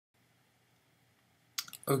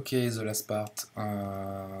Okay, the last part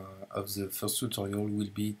of the first tutorial will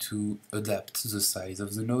be to adapt the size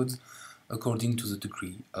of the nodes according to the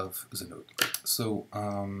degree of the node. So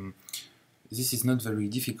this is not very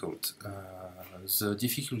difficult. The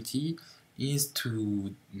difficulty is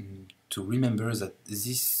to remember that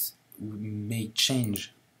this may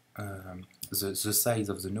change the size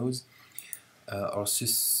of the nodes are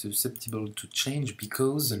susceptible to change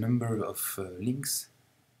because the number of links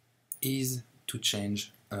is to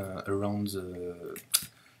change around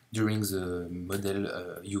during the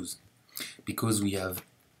model use, because we have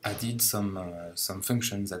added some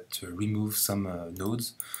functions that remove some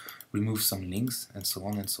nodes, remove some links, and so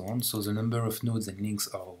on and so on. So the number of nodes and links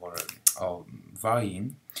are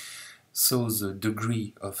varying. So the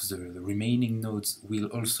degree of the remaining nodes will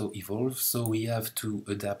also evolve. So we have to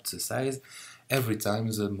adapt the size every time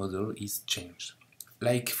the model is changed.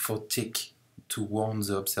 Like for tick, to warn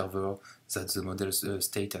the observer that the model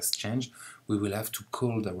state has changed, we will have to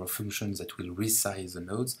call our function that will resize the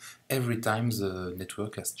nodes every time the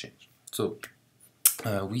network has changed. So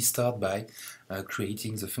we start by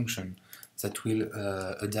creating the function that will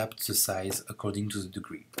adapt the size according to the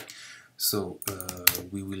degree. So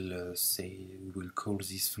we will call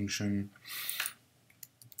this function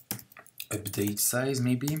update size,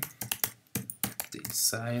 maybe update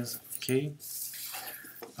size. Okay.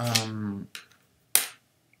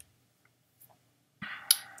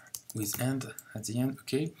 With end at the end.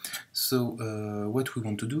 Okay, so what we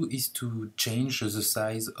want to do is to change the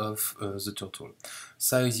size of the turtle.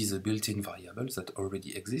 Size is a built-in variable that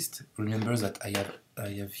already exists. Remember that I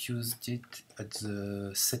have used it at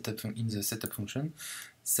the setup in the setup function.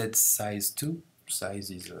 Set size to. Size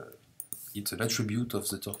is it's an attribute of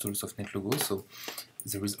the turtles of NetLogo, so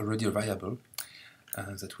there is already a variable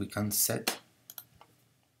that we can set.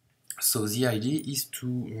 So the idea is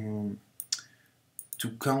to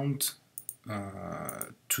count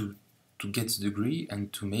to get the degree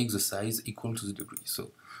and to make the size equal to the degree.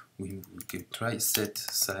 So we can try set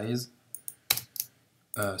size.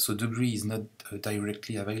 So degree is not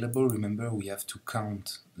directly available. Remember, we have to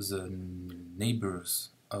count the neighbors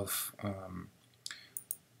of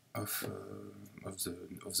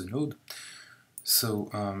the node. So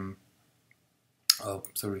oh,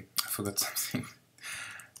 sorry, I forgot something.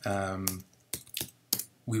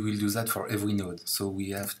 We will do that for every node. So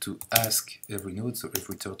we have to ask every node, so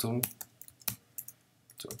every turtles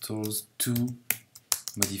to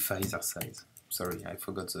modify their size. Sorry, I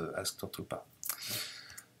forgot the ask turtle part.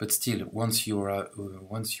 But still, once you have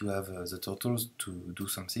the turtles to do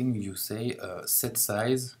something, you say set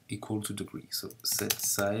size equal to degree. So set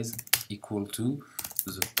size equal to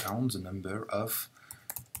the count, the number of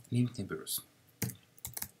linked neighbors.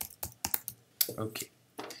 Okay.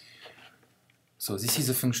 So this is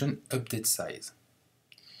a function update size.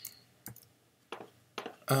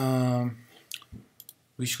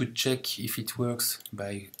 We should check if it works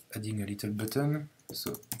by adding a little button.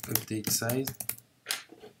 So update size.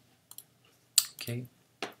 Okay.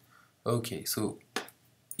 Okay, so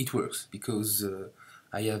it works because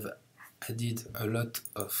I have added a lot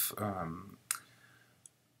of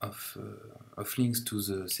links to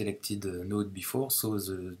the selected node before, so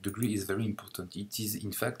the degree is very important. It is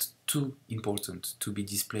in fact too important to be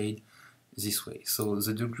displayed this way. So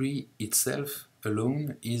the degree itself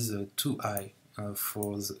alone is too high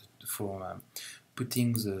for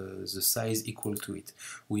putting the size equal to it.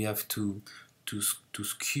 We have to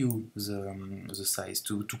skew the size,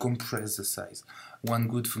 to compress the size. One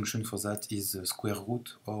good function for that is the square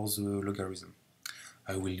root or the logarithm.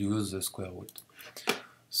 I will use the square root.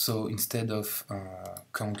 So instead of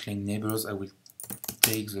counting neighbors, I will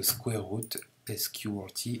take the square root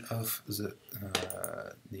sqrt of the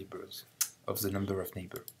neighbors, of the number of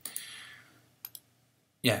neighbors.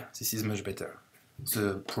 Yeah, this is much better.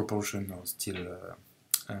 The proportion are still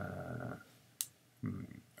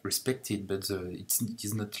respected, but it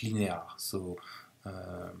is not linear. So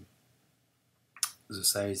the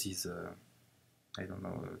size is, I don't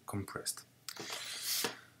know, compressed.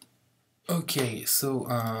 Okay, so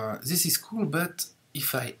this is cool, but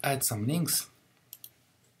if I add some links,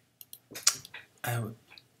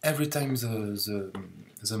 every time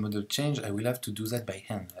the model change, I will have to do that by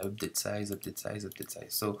hand. Update size, update size, update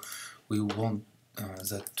size. So we want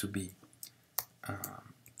that to be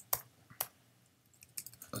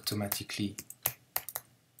automatically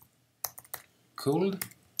called.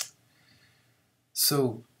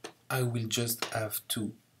 So I will just have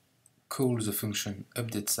to call the function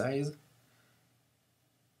update size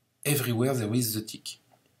everywhere there is the tick.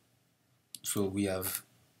 So we have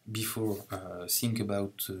before think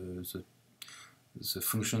about the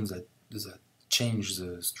functions that change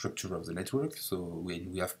the structure of the network. So when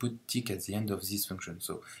we have put tick at the end of this function.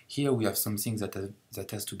 So here we have something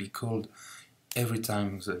that has to be called every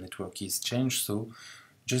time the network is changed. So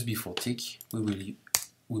just before tick, we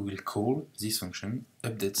will call this function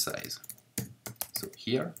update size. So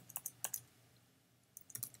here,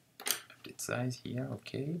 update size here,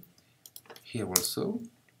 okay. Here also,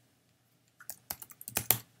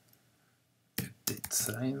 update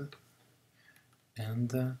size,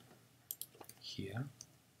 and here,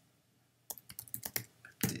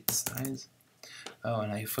 update size. Oh,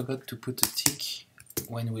 and I forgot to put a tick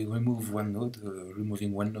when we remove one node.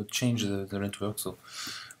 Removing one node changes the network, so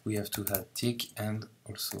we have to add tick and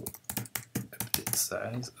also update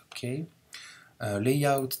size. Okay.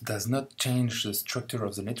 Layout does not change the structure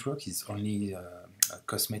of the network. It's only a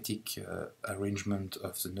cosmetic arrangement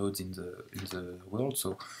of the nodes in the world.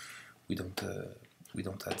 So we don't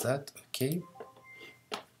add that. Okay.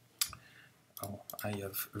 Oh, I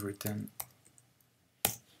have written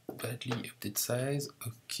badly update size.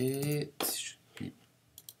 Okay. This should be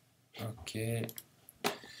okay.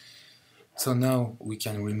 So now we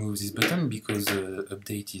can remove this button because the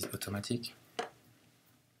update is automatic,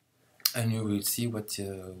 and you will see what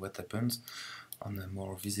happens on a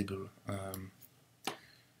more visible.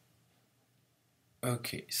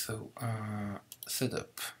 Okay, so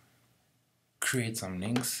setup, create some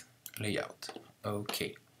links, layout.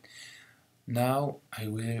 Okay, now I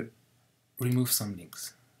will remove some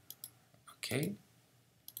links. Okay.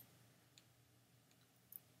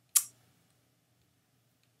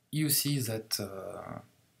 You see that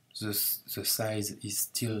the size is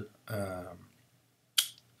still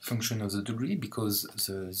function of the degree, because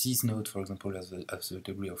this node, for example, has a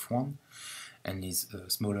degree of 1 and is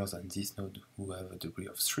smaller than this node who have a degree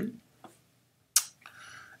of 3.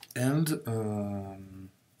 And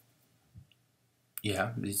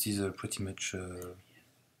yeah, this is pretty much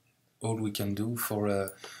all we can do for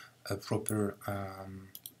a proper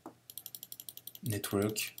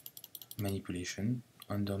network manipulation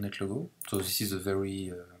under NetLogo. So this is a the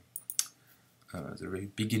very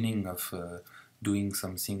beginning of doing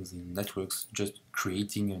some things in networks, just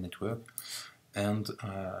creating a network and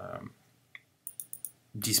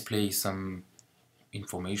display some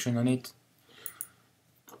information on it,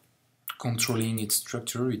 controlling its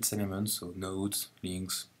structure, its elements, so nodes,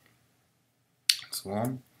 links, and so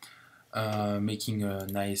on, making a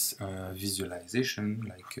nice visualization,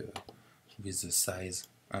 like with the size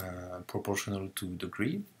proportional to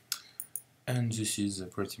degree. And this is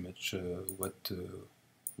pretty much what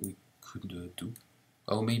we could do.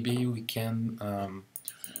 Or maybe we can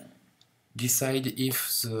decide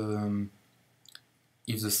if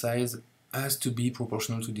the size has to be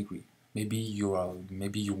proportional to degree. Maybe you want,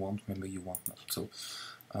 maybe you want not. So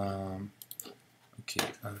okay,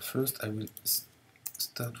 first I will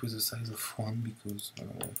start with a size of 1 because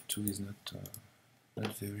 2 is not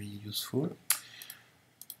very useful.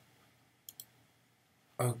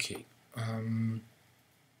 Okay.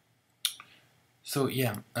 So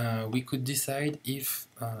yeah, we could decide if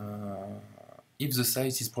the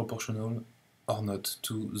size is proportional or not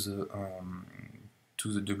to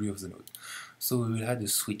the degree of the node. So we will add a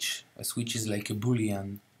switch. A switch is like a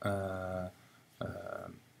Boolean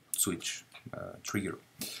switch trigger.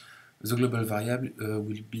 The global variable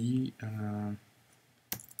will be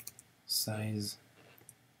size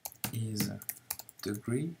is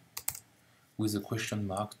degree, with a question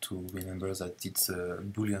mark to remember that it's a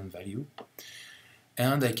Boolean value.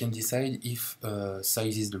 And I can decide if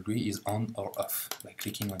size is degree is on or off by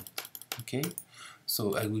clicking on it. Okay,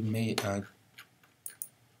 so I will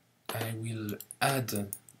add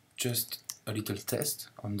just a little test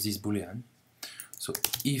on this Boolean. So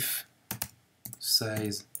if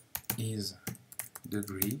size is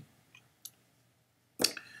degree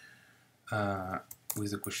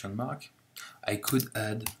with a question mark, I could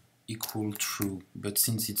add equal true, but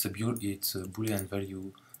since it's a Boolean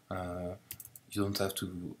value, you don't have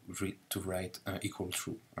to write equal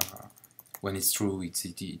true. When it's true, it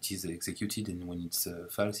is executed, and when it's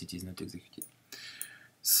false, it is not executed.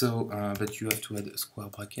 So, but you have to add a square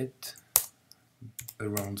bracket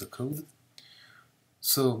around the code.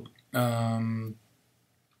 So,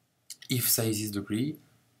 if size is degree,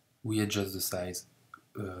 we adjust the size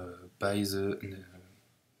by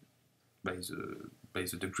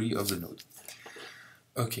the degree of the node.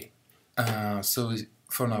 Okay, so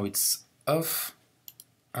for now it's off.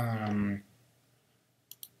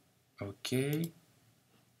 Okay,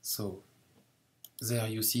 so there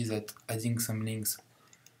you see that adding some links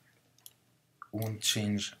won't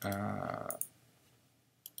change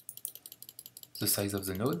the size of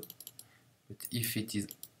the node, but if it is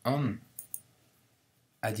on,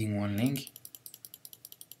 adding one link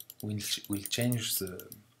will change the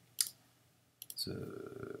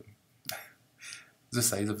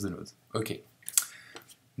size of the node. Okay,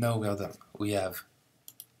 now we are done. We have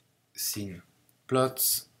seen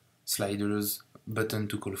plots, sliders, button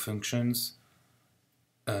to call functions,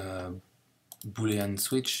 Boolean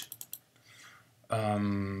switch.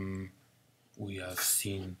 We have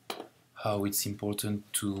seen how it's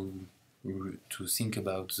important to think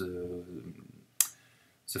about the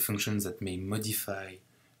functions that may modify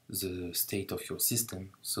the state of your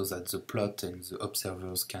system, so that the plot and the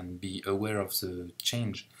observers can be aware of the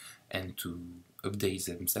change and to update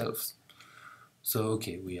themselves. So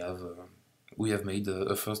okay, we have made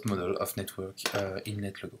a first model of network in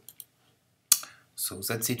NetLogo. So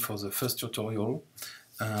that's it for the first tutorial.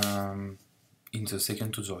 In the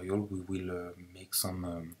second tutorial, we will make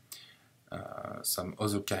some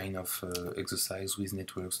other kind of exercise with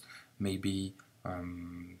networks, maybe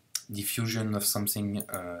diffusion of something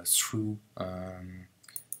through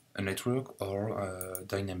a network, or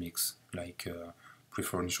dynamics, like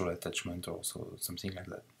preferential attachment or something like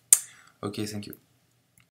that. Okay, thank you.